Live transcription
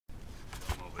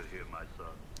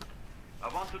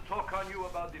I want to talk on you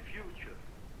about the future.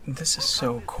 This is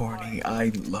so corny.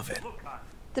 I love it.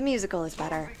 The musical is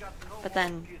better, but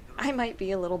then I might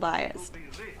be a little biased.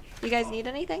 You guys need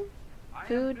anything?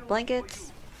 Food?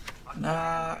 Blankets?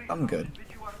 Nah, I'm good.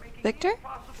 Victor?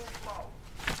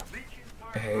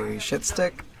 Hey,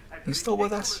 Shitstick, you still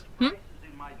with us?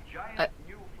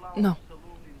 No.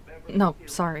 No,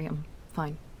 sorry, I'm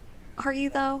fine. Are you,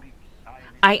 though?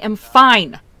 I am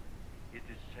fine!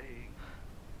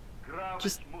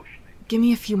 Just give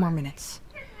me a few more minutes.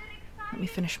 Let me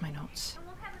finish my notes.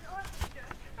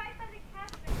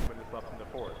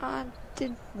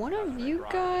 Did one of you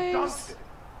guys...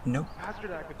 Nope.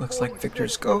 Looks like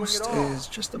Victor's ghost is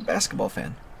just a basketball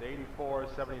fan.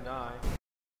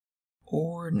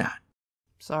 Or not.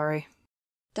 Sorry.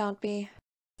 Don't be.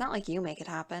 It's not like you make it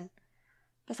happen.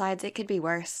 Besides, it could be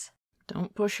worse.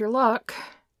 Don't push your luck.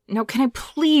 Now, can I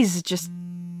please just...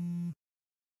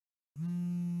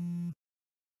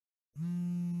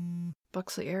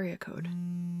 Buxley area code.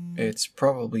 It's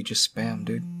probably just spam,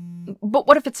 dude. But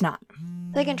what if it's not?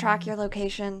 They can track your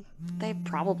location. They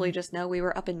probably just know we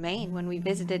were up in Maine when we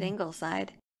visited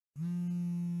Ingleside.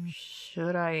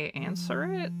 Should I answer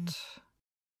it?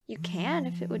 You can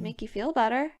if it would make you feel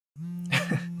better.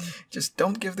 Just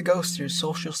don't give the ghost your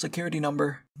social security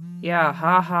number. Yeah,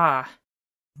 haha.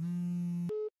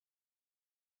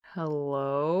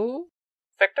 Hello?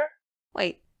 Victor?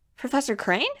 Wait, Professor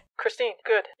Crane? Christine,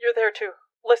 good. You're there too.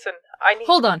 Listen, I need...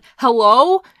 Hold on.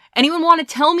 Hello? Anyone want to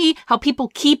tell me how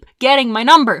people keep getting my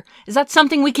number? Is that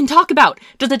something we can talk about?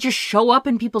 Does it just show up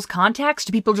in people's contacts?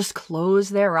 Do people just close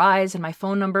their eyes and my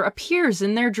phone number appears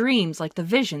in their dreams like the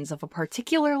visions of a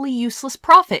particularly useless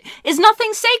prophet? Is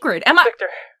nothing sacred? Am I... Victor,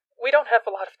 we don't have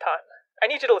a lot of time. I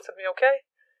need you to listen to me, okay?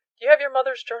 Do you have your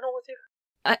mother's journal with you?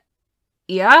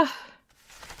 Yeah?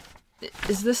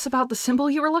 Is this about the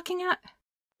symbol you were looking at?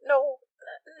 No,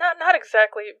 not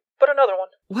exactly, but another one.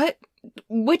 What?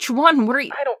 Which one? What are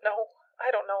you... I don't know.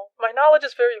 My knowledge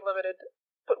is very limited,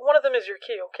 but one of them is your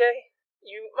key, okay?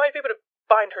 You might be able to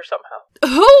find her somehow.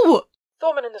 Who? The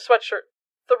woman in the sweatshirt.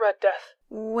 The Red Death.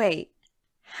 Wait,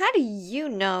 how do you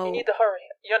know? You need to hurry.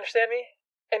 You understand me?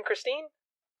 And Christine?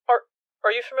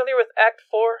 Are you familiar with Act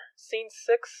 4, Scene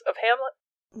 6 of Hamlet?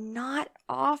 Not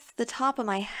off the top of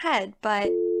my head, but...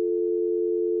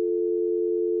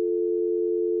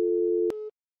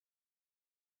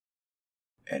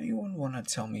 Anyone want to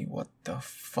tell me what the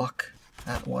fuck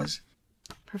that was?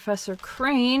 Professor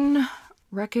Crane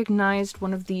recognized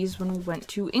one of these when we went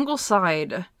to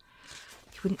Ingleside.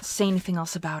 He wouldn't say anything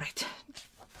else about it.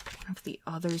 One of the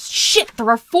others... Shit! There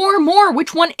are 4 more!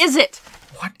 Which one is it?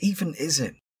 What even is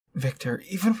it? Victor,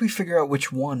 even if we figure out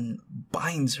which one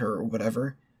binds her or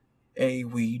whatever, A,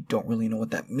 we don't really know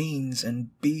what that means,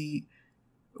 and B,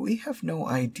 we have no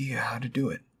idea how to do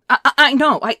it. I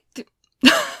know,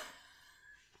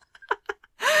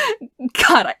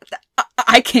 God,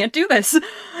 I can't do this.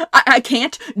 I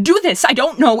can't do this. I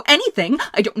don't know anything.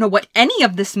 I don't know what any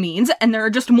of this means, and there are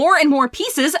just more and more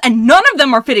pieces, and none of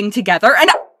them are fitting together, and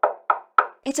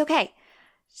It's okay.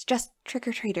 It's just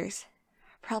trick-or-treaters.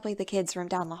 Probably the kids from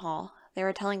down the hall. They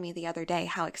were telling me the other day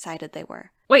how excited they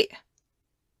were. Wait,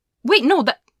 no,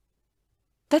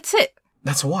 that's it.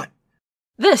 That's what?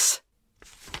 This.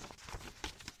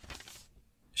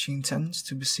 She intends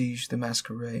to besiege the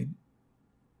masquerade.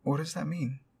 What does that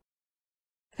mean?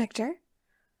 Victor?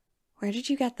 Where did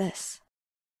you get this?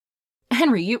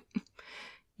 Henry, you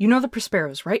know the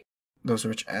Prosperos, right? Those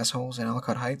rich assholes in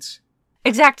Ellicott Heights?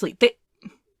 Exactly.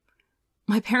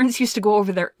 My parents used to go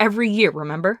over there every year,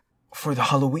 remember? For the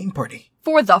Halloween party.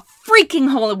 For the freaking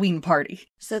Halloween party.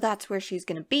 So that's where she's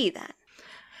gonna be, then?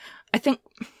 I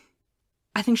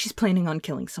think she's planning on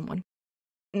killing someone.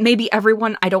 Maybe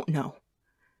everyone, I don't know.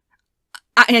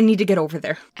 I need to get over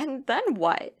there. And then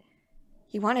what?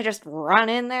 You want to just run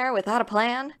in there without a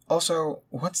plan? Also,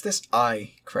 what's this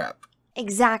eye crap?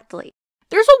 Exactly.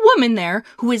 There's a woman there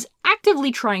who is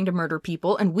actively trying to murder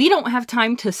people, and we don't have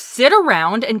time to sit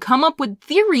around and come up with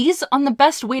theories on the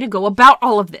best way to go about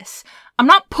all of this. I'm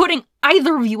not putting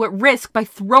either of you at risk by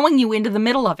throwing you into the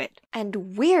middle of it.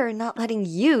 And we're not letting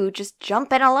you just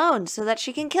jump in alone so that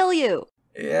she can kill you.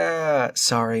 Yeah,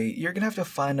 sorry. You're gonna have to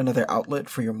find another outlet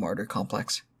for your martyr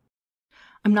complex.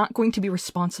 I'm not going to be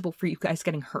responsible for you guys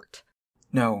getting hurt.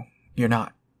 No, you're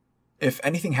not. If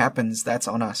anything happens, that's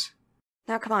on us.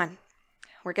 Now come on.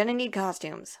 We're gonna need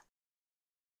costumes.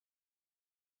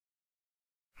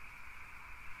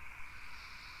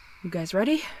 You guys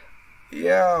ready?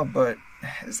 Yeah, but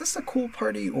is this a cool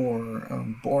party or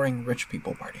a boring rich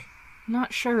people party?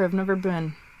 Not sure, I've never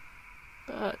been.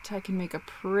 But I can make a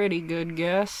pretty good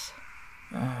guess.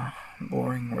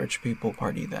 boring rich people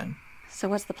party then. So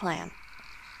what's the plan?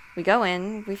 We go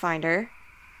in, we find her.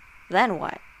 Then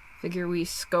what? Figure we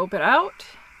scope it out,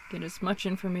 get as much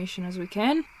information as we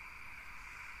can.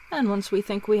 And once we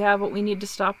think we have what we need to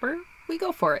stop her, we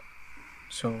go for it.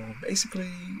 So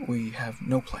basically, we have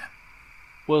no plan.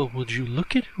 Well, would you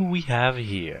look at who we have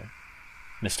here?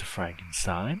 Mr.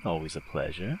 Frankenstein, always a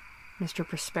pleasure. Mr.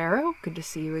 Prospero, good to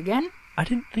see you again. I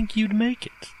didn't think you'd make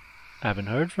it. I haven't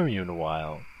heard from you in a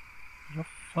while. Your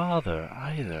father,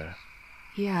 either.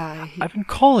 Yeah, I've been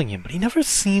calling him, but he never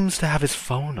seems to have his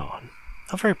phone on.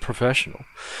 Not very professional,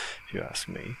 if you ask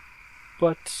me.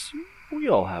 But we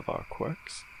all have our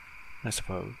quirks, I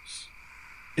suppose.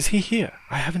 Is he here?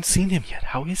 I haven't seen him yet.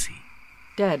 How is he?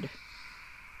 Dead.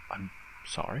 I'm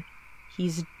sorry?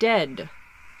 He's dead.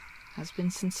 Has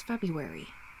been since February.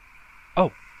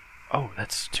 Oh,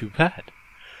 that's too bad.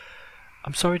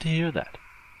 I'm sorry to hear that.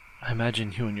 I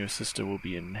imagine you and your sister will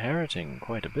be inheriting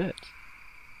quite a bit.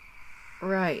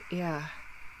 Right, yeah.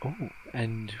 Oh,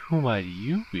 and who might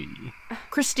you be?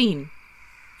 Christine.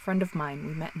 Friend of mine,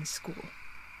 we met in school.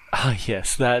 Ah,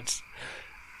 yes, that's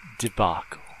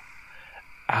debacle.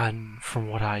 And from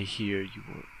what I hear, you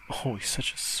were always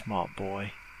such a smart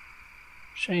boy.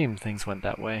 Shame things went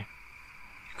that way.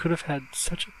 You could have had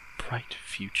such a bright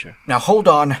future. Now hold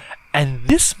on. And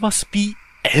this must be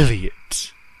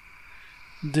Elliot.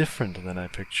 Different than I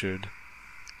pictured.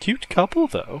 Cute couple,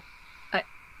 though.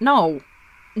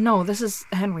 No, this is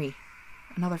Henry.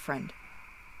 Another friend.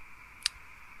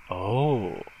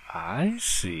 Oh, I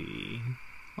see.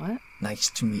 What? Nice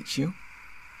to meet you.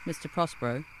 Mr.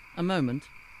 Prospero, a moment.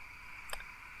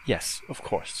 Yes, of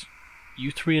course.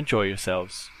 You three enjoy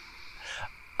yourselves.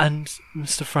 And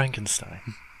Mr.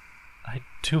 Frankenstein, I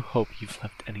do hope you've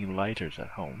left any lighters at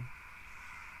home.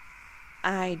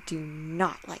 I do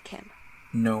not like him.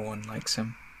 No one likes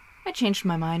him. I changed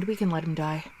my mind. We can let him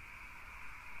die.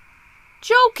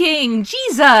 Joking!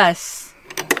 Jesus!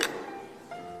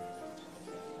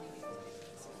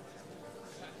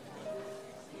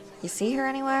 You see her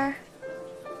anywhere?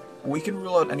 We can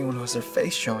rule out anyone who has their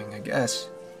face showing, I guess.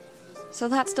 So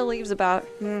that still leaves about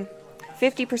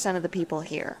 50% of the people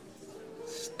here.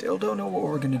 Still don't know what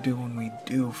we're gonna do when we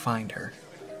do find her.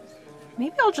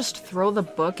 Maybe I'll just throw the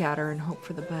book at her and hope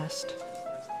for the best.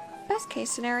 Best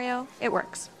case scenario, it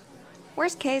works.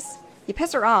 Worst case, you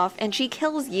piss her off and she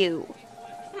kills you.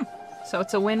 So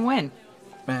it's a win-win.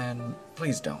 Man,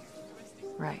 please don't.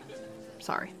 Right.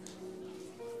 Sorry.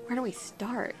 Where do we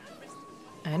start?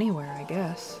 Anywhere, I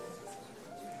guess.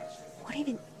 What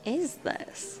even is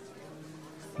this?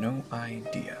 No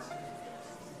idea.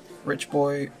 Rich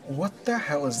boy, what the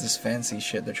hell is this fancy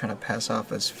shit they're trying to pass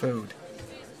off as food?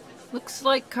 Looks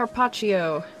like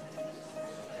carpaccio.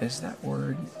 Is that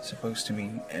word supposed to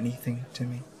mean anything to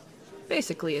me?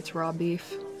 Basically, it's raw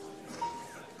beef.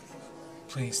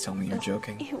 Please tell me you're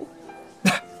joking. Ew.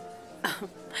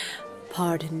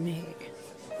 Pardon me.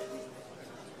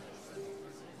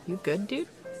 You good, dude?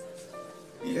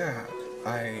 Yeah,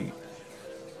 I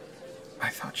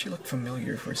thought she looked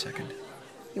familiar for a second.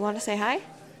 You want to say hi?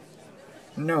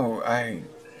 No, I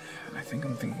think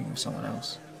I'm thinking of someone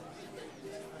else.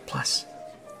 Plus,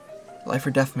 life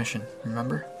or death mission,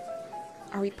 remember?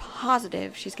 Are we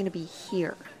positive she's going to be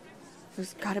here?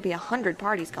 There's got to be 100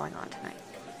 parties going on tonight.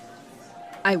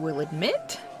 I will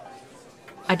admit,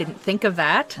 I didn't think of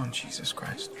that. Oh, Jesus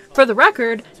Christ. For the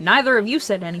record, neither of you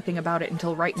said anything about it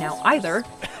until right now either.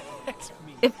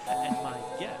 If,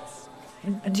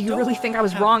 do you really think I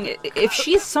was wrong? If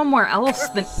she's somewhere else,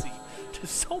 then... To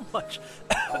so much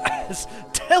as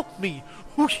tell me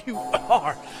who you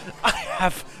are. I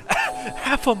have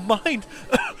half a mind.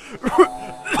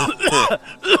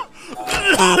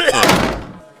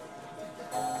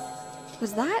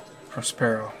 Was that?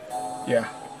 Prospero. Yeah.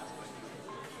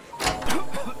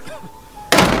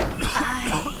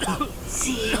 I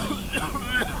see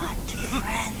what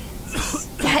friends.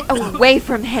 Get away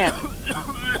from him!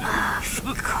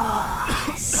 Of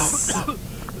course.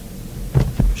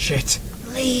 Shit.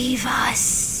 Leave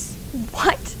us.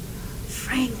 What?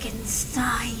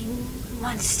 Frankenstein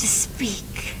wants to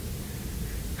speak.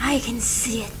 I can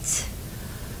see it.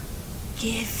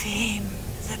 Give him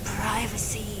the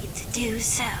privacy to do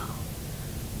so.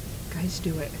 Guys,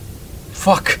 do it.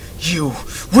 Fuck you.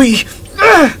 We...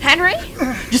 Henry?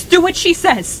 Just do what she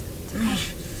says! You're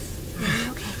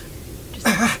okay. Just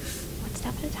one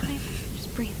step at a time.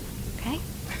 Just breathe, okay?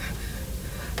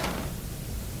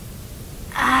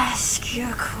 Ask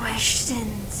your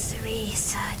questions,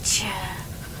 researcher.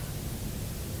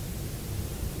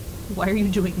 Why are you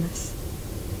doing this?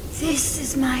 This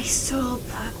is my sole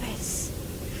purpose,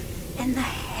 and the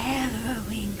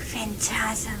harrowing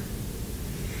phantasm.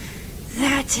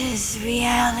 That is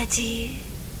reality.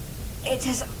 It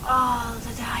is all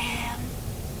that I am.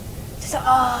 It is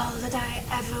all that I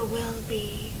ever will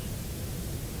be.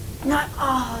 Not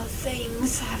all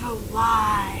things have a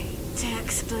why to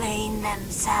explain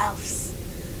themselves.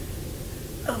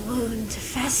 A wound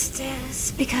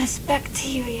festers because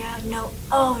bacteria know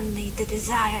only the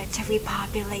desire to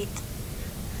repopulate.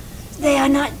 They are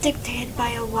not dictated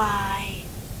by a why.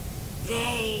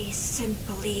 They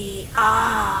simply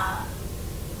are.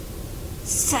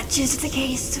 Such is the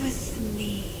case with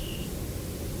me.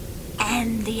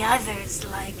 And the others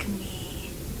like me.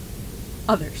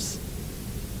 Others?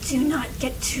 Do not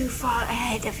get too far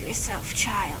ahead of yourself,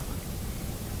 child.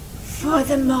 For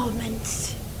the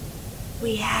moment,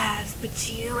 we have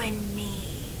but you and me.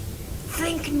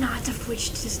 Think not of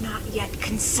which does not yet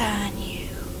concern you.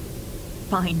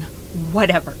 Fine,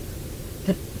 whatever.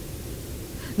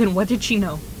 Then what did she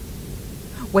know?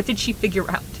 What did she figure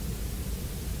out?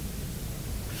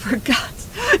 For God's...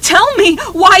 Tell me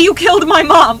why you killed my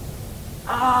mom!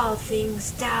 All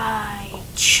things die,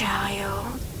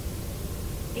 child.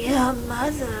 Your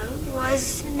mother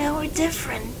was no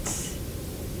different.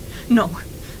 No,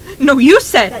 you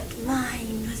said... But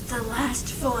mine was the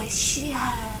last voice she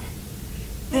heard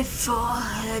before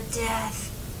her death.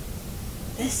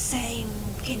 The same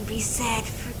can be said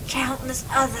for countless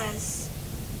others.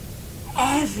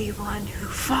 Everyone who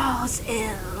falls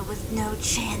ill with no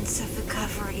chance of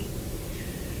recovery.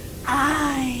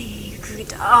 I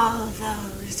greet all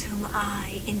those whom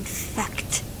I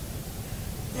infect.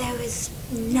 There is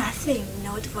nothing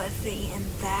noteworthy in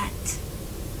that.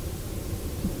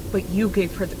 But you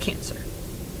gave her the cancer.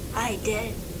 I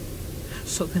did.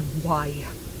 So then why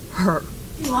her?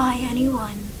 Why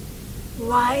anyone?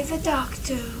 Why the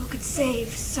doctor who could save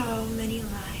so many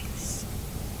lives?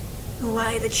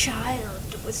 Why the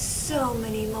child with so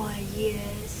many more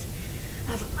years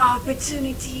of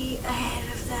opportunity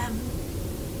ahead of them?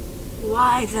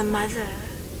 Why the mother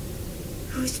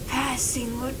whose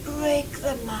passing would break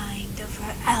the mind of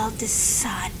her eldest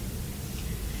son?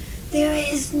 There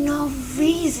is no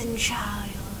reason,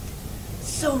 child.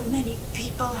 So many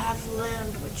people have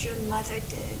learned what your mother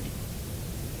did.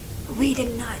 We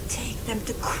did not take them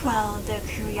to quell their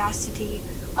curiosity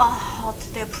or halt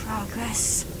their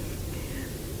progress.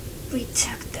 We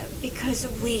took them because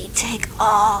we take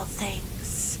all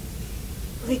things,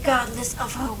 regardless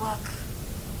of her work.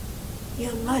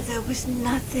 Your mother was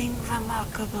nothing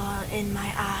remarkable in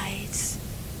my eyes,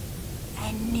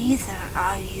 and neither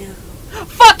are you.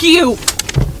 Fuck you!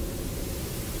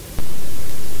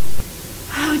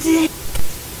 How did...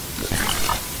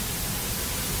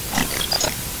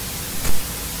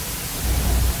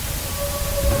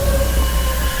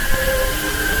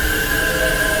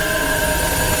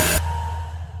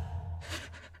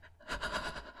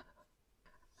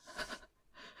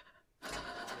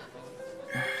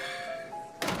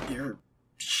 You're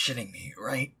shitting me,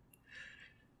 right?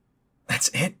 That's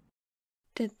it?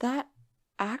 Did that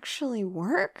actually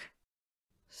work?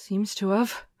 Seems to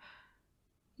have.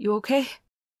 You okay?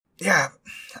 Yeah,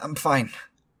 I'm fine.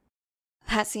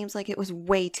 That seems like it was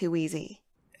way too easy.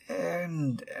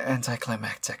 And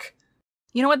anticlimactic.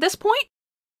 You know, at this point,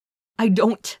 I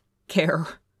don't care.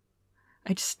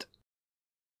 I just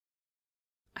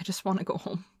want to go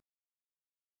home.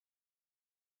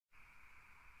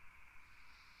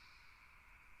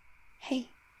 Hey,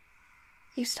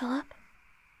 you still up?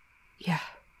 Yeah.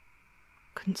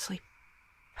 Couldn't sleep.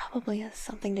 Probably has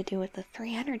something to do with the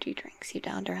 3 energy drinks you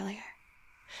downed earlier.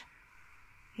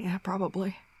 Yeah,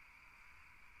 probably.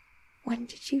 When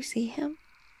did you see him?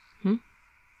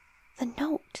 The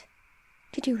note.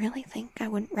 Did you really think I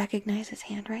wouldn't recognize his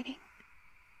handwriting?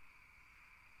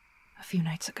 A few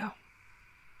nights ago.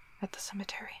 At the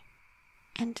cemetery.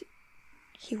 And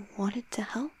he wanted to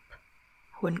help?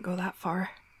 I wouldn't go that far.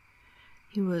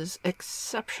 He was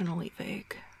exceptionally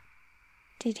vague.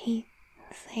 Did he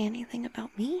say anything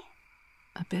about me?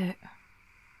 A bit.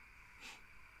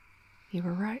 You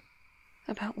were right.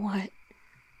 About what?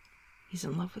 He's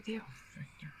in love with you.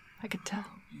 Victor, I could tell. I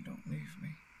hope you don't leave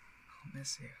me. I'll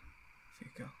miss you if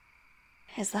you go.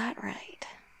 Is that right?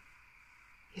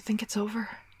 You think it's over?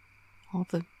 All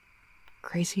the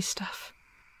crazy stuff?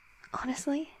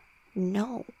 Honestly,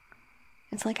 no.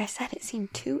 It's like I said, it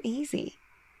seemed too easy.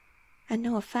 And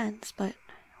no offense, but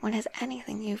when has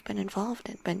anything you've been involved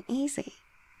in been easy?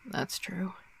 That's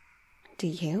true. Do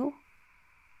you?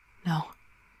 No.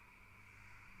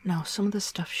 No, some of the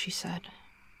stuff she said.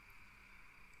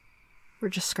 We're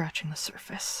just scratching the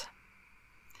surface.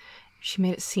 She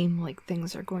made it seem like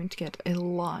things are going to get a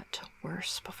lot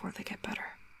worse before they get better.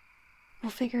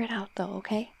 We'll figure it out, though,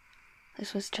 okay?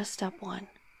 This was just step one.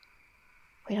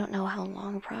 We don't know how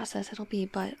long a process it'll be,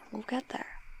 but we'll get there.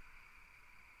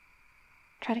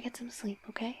 Try to get some sleep,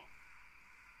 okay?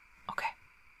 Okay.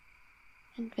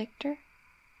 And Victor?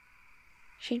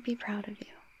 She'd be proud of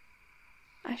you.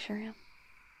 I sure am.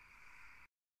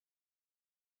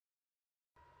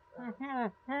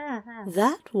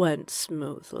 That went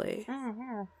smoothly.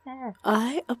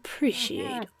 I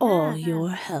appreciate all your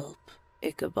help,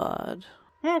 Ichabod.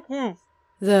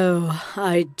 Though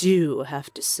I do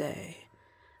have to say,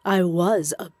 I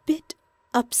was a bit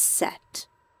upset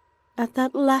at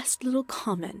that last little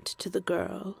comment to the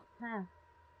girl.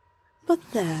 But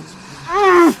then,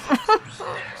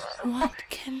 what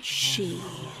can she